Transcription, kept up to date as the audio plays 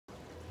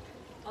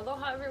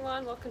Aloha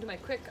everyone, welcome to my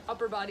quick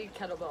upper body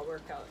kettlebell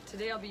workout.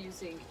 Today I'll be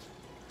using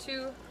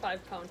two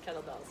 5-pound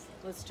kettlebells.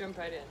 Let's jump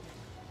right in.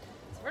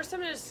 So first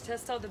I'm going to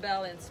test out the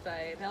balance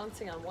by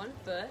balancing on one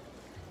foot,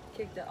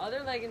 kick the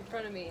other leg in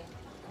front of me,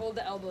 hold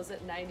the elbows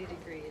at 90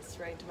 degrees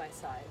right to my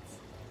sides.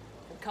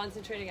 I'm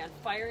concentrating on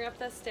firing up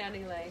that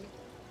standing leg,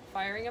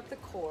 firing up the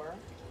core,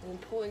 and then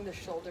pulling the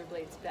shoulder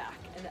blades back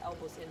and the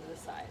elbows into the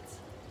sides.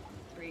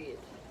 Breathe.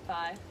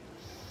 5,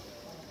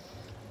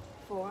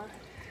 4,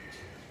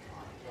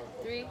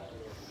 3,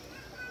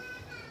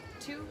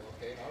 2,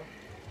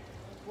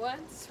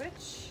 1,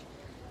 switch.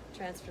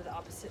 Transfer the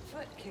opposite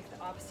foot, kick the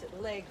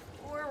opposite leg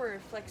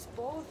forward, flex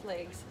both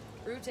legs,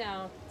 root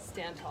down,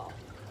 stand tall.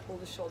 Pull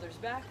the shoulders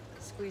back,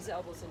 squeeze the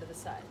elbows into the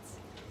sides.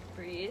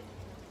 Breathe.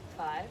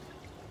 5,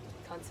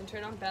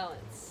 concentrate on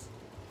balance.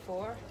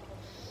 4,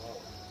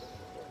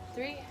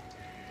 3,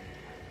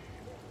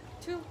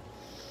 2,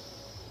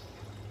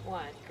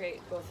 1.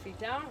 Great, both feet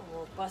down.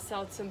 We'll bust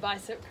out some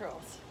bicep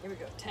curls. Here we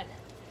go, 10.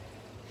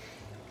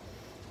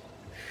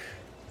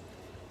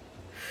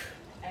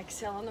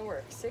 Exhale on the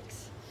work,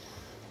 6,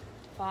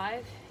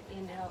 5,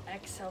 inhale,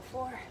 exhale,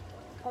 4,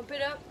 pump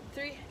it up,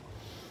 3,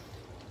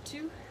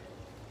 2,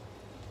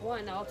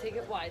 1, now I'll take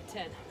it wide,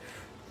 10,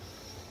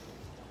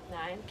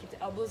 9, keep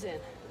the elbows in,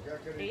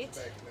 8,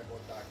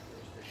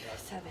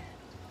 7,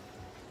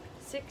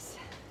 6,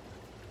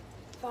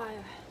 5,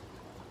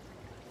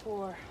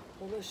 4,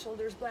 pull those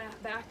shoulders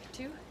back,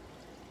 2,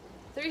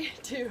 3,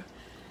 2,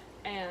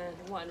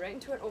 and 1, right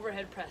into an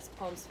overhead press,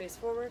 palms face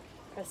forward,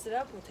 press it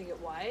up, we'll take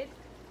it wide,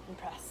 and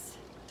press.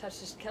 Touch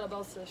the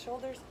kettlebells to the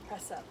shoulders,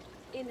 press up.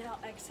 Inhale,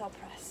 exhale,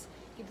 press.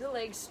 Keep the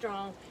legs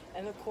strong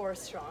and the core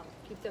strong.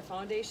 Keep the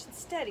foundation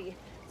steady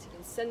so you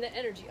can send the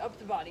energy up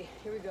the body.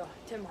 Here we go,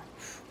 10 more.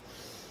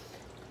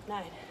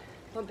 9,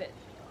 pump it.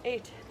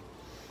 8,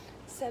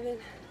 7,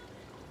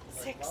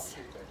 6,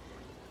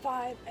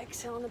 5,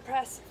 exhale on the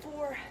press.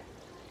 4,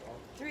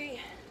 3,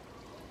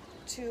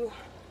 2,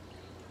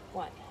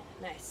 1.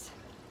 Nice.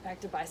 Back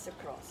to bicep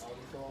curls.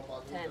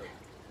 10,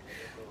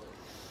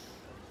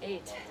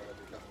 8,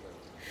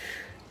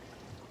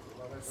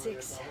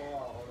 6,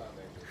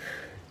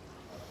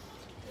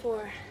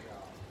 4,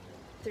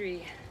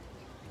 3,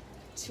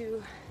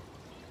 2,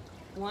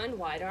 1.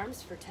 Wide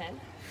arms for 10.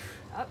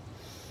 Up.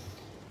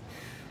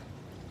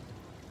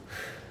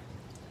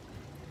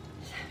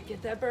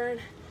 Get that burn.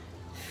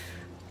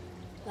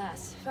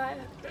 Last 5,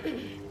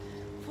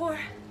 4,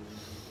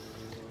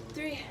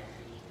 3,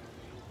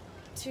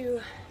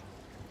 2,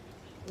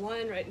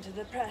 1. Right into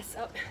the press.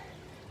 Up.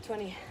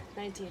 20,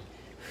 19.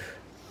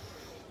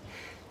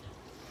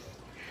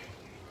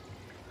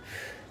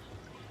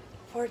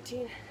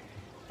 14,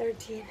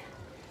 13,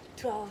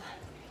 12,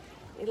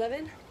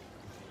 11,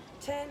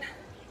 10,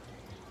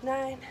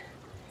 9,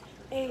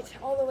 8,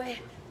 all the way,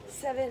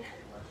 7,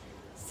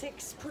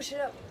 6, push it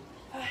up,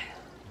 5,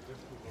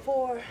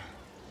 4,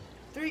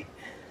 3,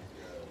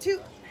 2,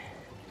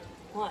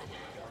 1.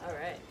 All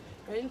right,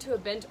 right into a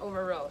bent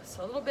over row.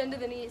 So a little bend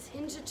of the knees,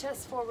 hinge the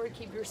chest forward,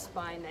 keep your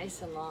spine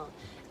nice and long.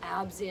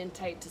 Abs in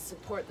tight to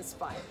support the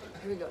spine.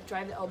 Here we go,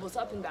 drive the elbows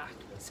up and back.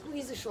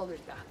 Squeeze the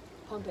shoulders back,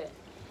 pump it.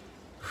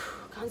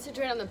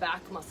 Concentrate on the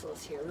back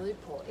muscles here, really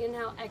pull.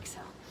 Inhale,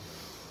 exhale.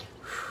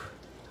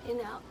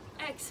 Inhale,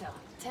 exhale.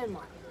 10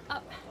 more,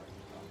 up.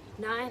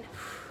 9,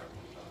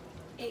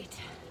 8,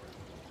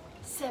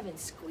 7,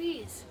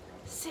 squeeze.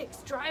 6,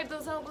 drive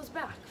those elbows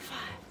back. 5,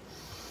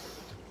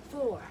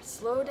 4,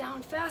 slow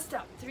down, fast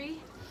up.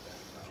 3,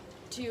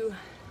 2,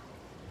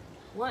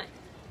 1.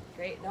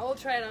 Great, now we'll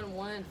try it on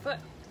one foot.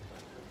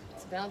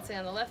 Let's balance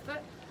on the left foot.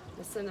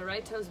 Let's send the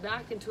right toes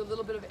back into a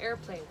little bit of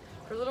airplane.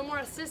 For a little more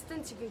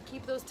assistance, you can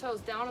keep those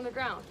toes down on the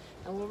ground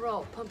and we'll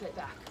roll, pump it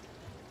back.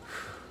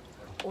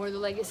 Or the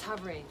leg is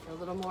hovering for a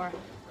little more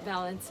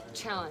balance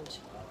challenge.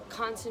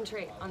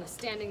 Concentrate on the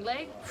standing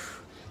leg.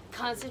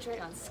 Concentrate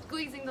on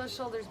squeezing those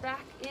shoulders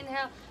back.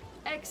 Inhale,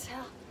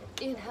 exhale,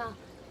 inhale,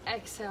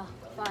 exhale.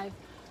 5,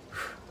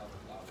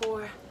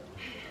 4,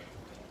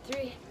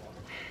 3,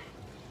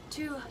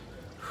 2,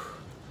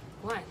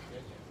 1.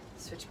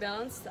 Switch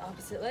balance, the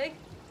opposite leg.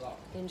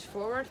 Hinge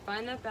forward,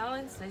 find that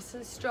balance, nice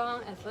and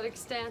strong, athletic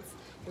stance.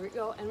 Here we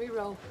go, and we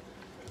row.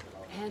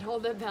 And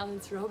hold that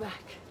balance, row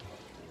back.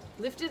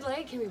 Lifted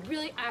leg can be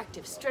really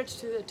active, stretch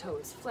through the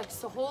toes. Flex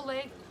the whole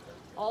leg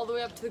all the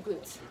way up to the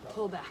glutes.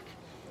 Pull back.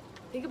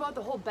 Think about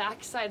the whole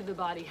back side of the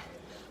body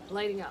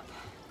lighting up.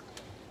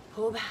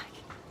 Pull back.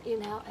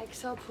 Inhale,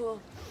 exhale,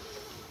 pull.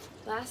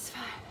 Last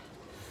 5,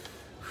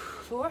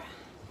 4,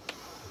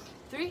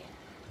 3,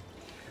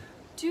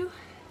 2,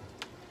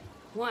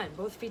 1.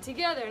 Both feet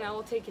together. Now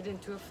we'll take it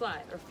into a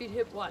fly, or feet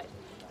hip wide.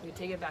 We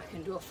take it back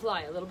into a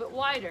fly, a little bit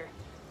wider.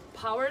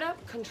 Power it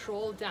up,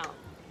 control down.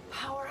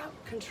 Power up,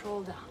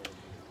 control down.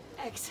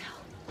 Exhale,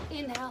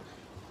 inhale,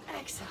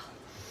 exhale.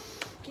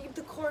 Keep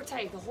the core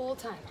tight the whole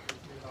time.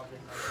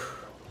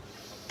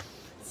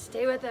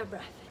 Stay with that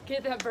breath.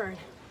 Get that burn.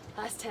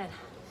 Last 10.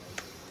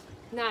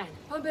 9,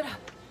 pump it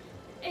up.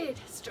 8,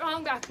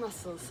 strong back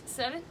muscles.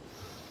 7,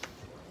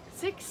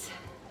 6,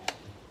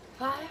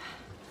 5,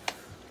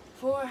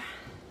 4,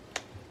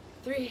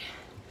 3,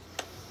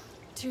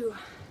 2,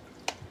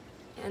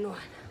 and 1.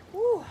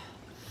 Woo.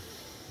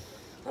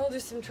 I'll do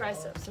some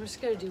triceps. I'm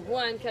just gonna do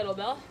one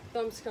kettlebell.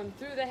 Thumbs come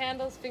through the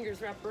handles,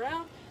 fingers wrap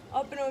around,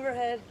 up and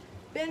overhead.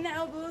 Bend the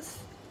elbows,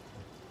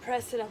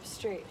 press it up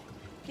straight.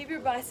 Keep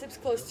your biceps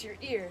close to your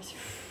ears.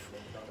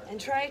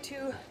 And try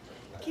to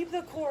keep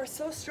the core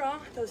so strong,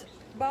 those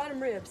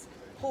bottom ribs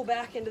pull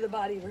back into the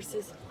body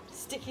versus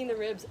sticking the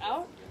ribs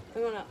out.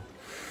 We wanna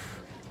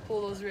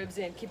pull those ribs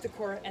in. Keep the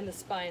core and the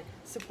spine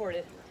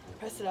supported.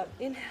 Press it up.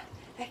 Inhale,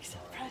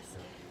 exhale, press.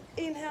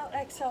 Inhale,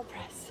 exhale,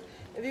 press.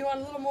 If you want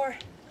a little more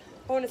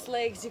bonus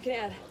legs, you can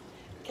add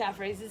calf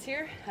raises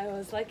here. I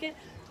always like it.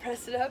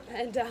 Press it up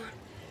and down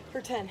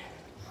for 10.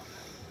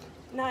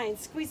 9,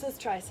 squeeze those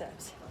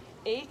triceps.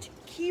 8,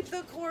 keep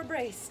the core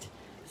braced.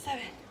 7,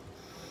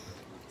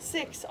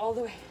 6, all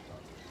the way.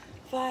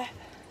 5,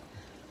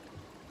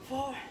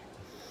 4,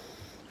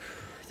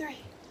 3,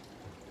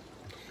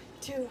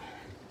 2,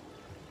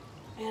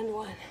 and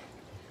 1.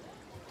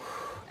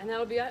 And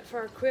that'll be it for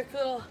our quick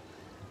little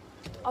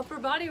upper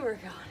body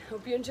workout.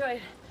 Hope you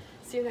enjoyed.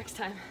 See you next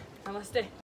time. Namaste.